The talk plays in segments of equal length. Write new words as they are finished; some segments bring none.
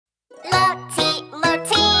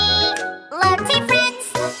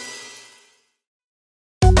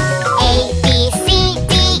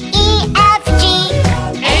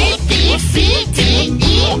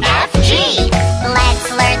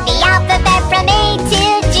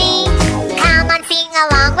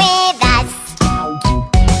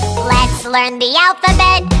learn the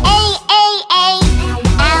alphabet. A, A, A.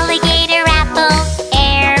 Alligator, apple,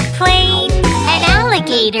 airplane. An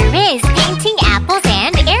alligator is painting apples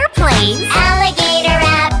and airplanes. Alligator,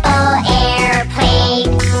 apple,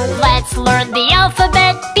 airplane. Let's learn the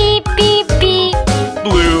alphabet. B, B, B.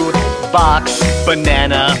 Blue, box,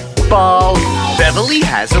 banana, ball. Beverly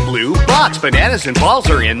has a blue box. Bananas and balls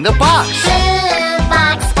are in the box. Blue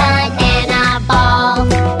box, banana, ball.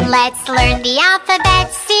 Let's learn the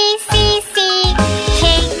alphabet. C, C, C.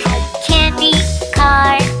 Cake, candy,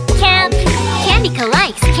 car, cap. Candy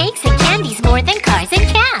likes cakes and candies more than cars and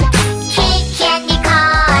caps. Cake, candy,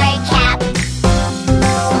 car, cap.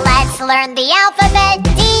 Let's learn the alphabet.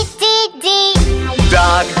 D, D, D.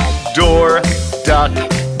 Dog, door, duck,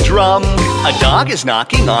 drum. A dog is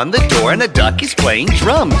knocking on the door and a duck is playing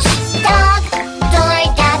drums. Dog, door,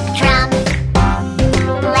 duck, drum.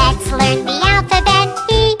 Let's learn the alphabet.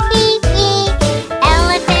 E, E, E.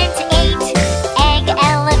 Elephant ate egg,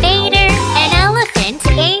 elevator. An elephant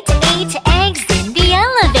ate 8 eggs in the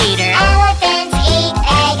elevator. Elephant ate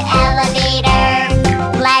egg, elevator.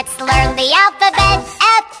 Let's learn the alphabet.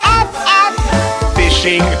 F, F, F.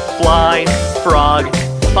 Fishing, fly, frog,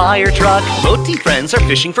 fire truck. Lotty friends are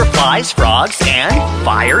fishing for flies, frogs, and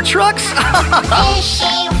fire trucks.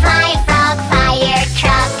 Fishing, fly, frog, fire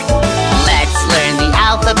truck. Let's learn the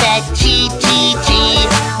alphabet. G, G, G.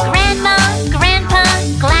 Grandma, grandpa,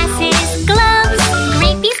 glasses, gloves.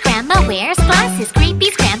 Creepy's grandma wears glasses.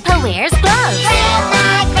 Creepy's grandpa wears gloves.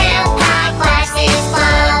 Grandma, grandpa, glasses,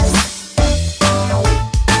 gloves.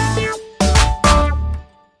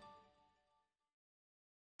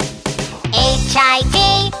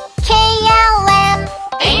 H-I-J, K-L-M.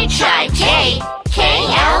 H-I-J,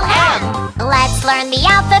 K-L-M. Let's learn the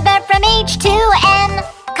alphabet from H to N.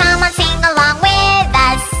 Come on, sing along with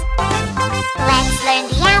us. Let's learn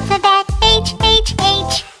the alphabet. H, H,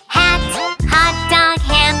 H. Hat, hot dog,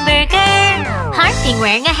 hamburger. Harping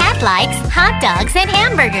wearing a hat likes hot dogs and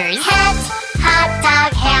hamburgers. Hat, hot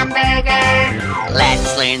dog, hamburger.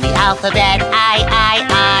 Let's learn the alphabet. I.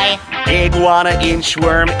 Iguana,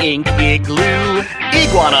 inchworm, ink, igloo.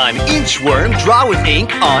 Iguana and inchworm draw with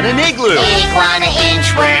ink on an igloo. Iguana,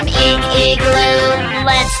 inchworm, ink, igloo.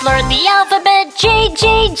 Let's learn the alphabet. J,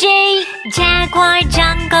 J, J. Jaguar,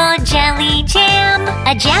 jungle, jelly, jam.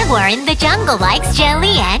 A jaguar in the jungle likes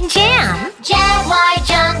jelly and jam. Jaguar,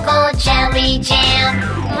 jungle, jelly, jam.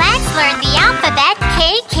 Let's learn the alphabet.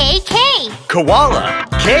 K, K, K. Koala,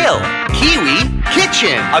 kale, kiwi,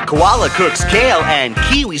 kitchen. A koala cooks kale and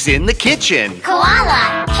kiwis in the kitchen.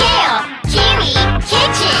 Koala, kale, kiwi,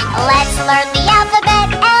 kitchen. Let's learn the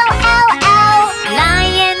alphabet. L, L, L.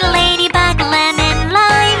 Lion, ladybug, lemon,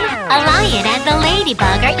 lime. A lion and the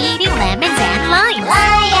ladybug are eating lemons and limes.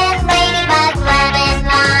 Lion, ladybug, lemon,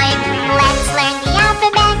 lime. Let's learn the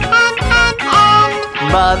alphabet. N, N,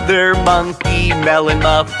 N. Mother monkey, melon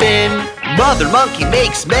muffin. Mother monkey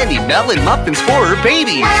makes many melon muffins for her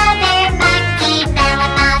babies. Mother monkey,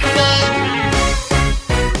 melon muffin.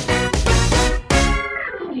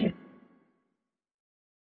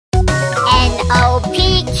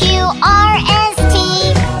 N-O-P-Q-R-S-T.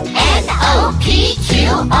 N-O-P-Q-R-S-T.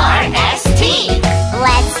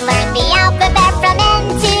 Let's learn the alphabet from N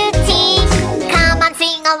to T. Come on,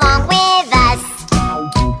 sing along with us.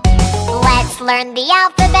 Let's learn the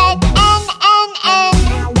alphabet. N, N, N.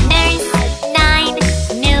 Nurse, 9,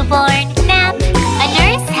 newborn, nap. A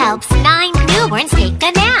nurse helps 9 newborns take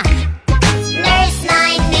a nap. Nurse,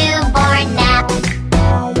 9, newborn, nap.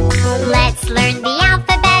 Let's learn the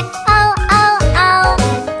alphabet. O, O,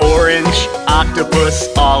 O. Orange, octopus,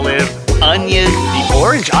 olive, onion. The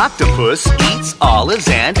orange octopus eats olives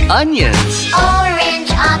and onions.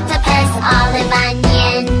 Orange, octopus, olive,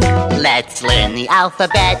 onion. Let's learn the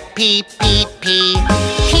alphabet. P, P, P.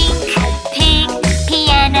 Pink pig,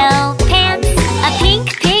 piano, pants. A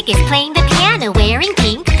pink pig is playing the piano wearing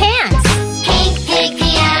pink pants. Pink pig,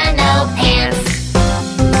 piano, pants.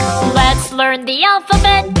 Let's learn the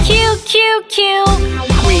alphabet. Q, Q, Q.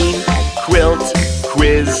 Queen, quilt,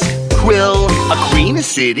 quiz, quill. A queen is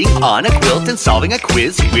sitting on a quilt and solving a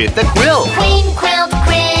quiz with a quill. Queen, quilt,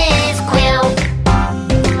 quiz, quill.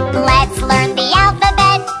 Let's learn the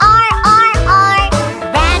alphabet. R, R, R.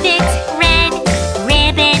 Rabbit, red,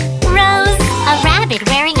 ribbon, rose. A rabbit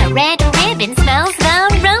wearing a red ribbon smells the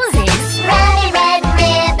roses. Rabbit, red,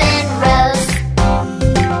 ribbon, rose.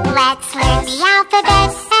 Let's learn the alphabet.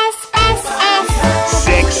 S, S, S.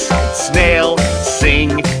 6, snail, sing,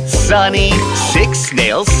 sunny. 6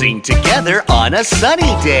 snails sing together on a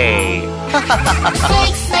sunny day. 6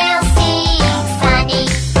 snails sing sunny.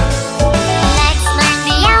 Let's learn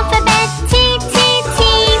the alphabet. T, T, T.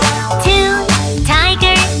 2,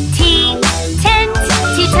 tiger, T.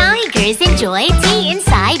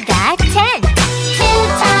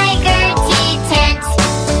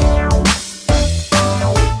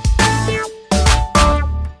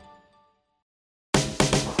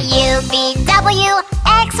 V, W,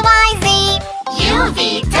 X, Y, Z. U,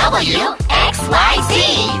 V, W, X, Y, Z.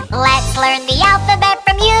 Let's learn the alphabet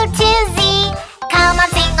from U to Z. Come on,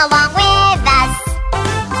 sing along with us.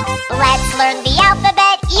 Let's learn the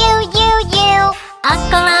alphabet U, U, U.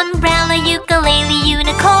 Uncle Umbrella, ukulele,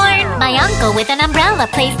 unicorn. My uncle with an umbrella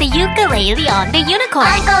plays the ukulele on the unicorn.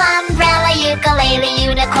 Uncle Umbrella, ukulele,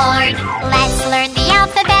 unicorn. Let's learn the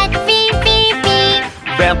alphabet V, V, V.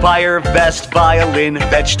 Vampire, vest, violin,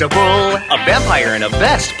 vegetable. A vampire in a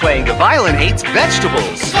vest playing the violin hates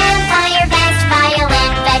vegetables. Vampire, vest,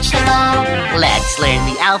 violin, vegetable. Let's learn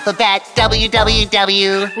the alphabet W, W,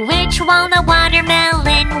 W. Which walnut,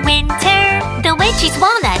 watermelon, winter? The witch eats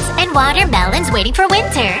walnuts and watermelons waiting for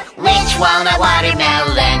winter. Which walnut,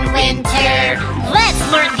 watermelon, winter? Let's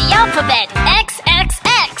learn the alphabet X, X,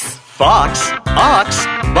 X. Fox, ox,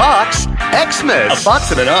 box, Xmas. A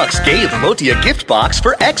fox and an ox gave Lotty a gift box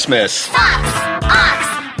for Xmas. Fox, ox,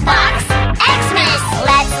 box, Xmas.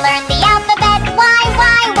 Let's learn the alphabet Y,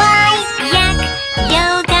 Y, Y. Yak,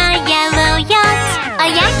 yoga, yellow yacht. A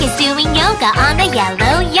yak is doing yoga on a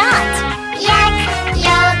yellow yacht. Yak,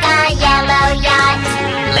 yoga, yellow yacht.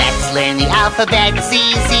 Let's learn the alphabet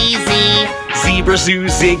Z, Z, Z. Zebra, zoo,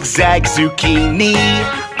 zigzag, zucchini.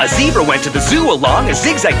 A zebra went to the zoo along a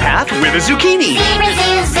zigzag path with a zucchini. Zebra,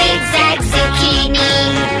 zoo, zigzag, zucchini.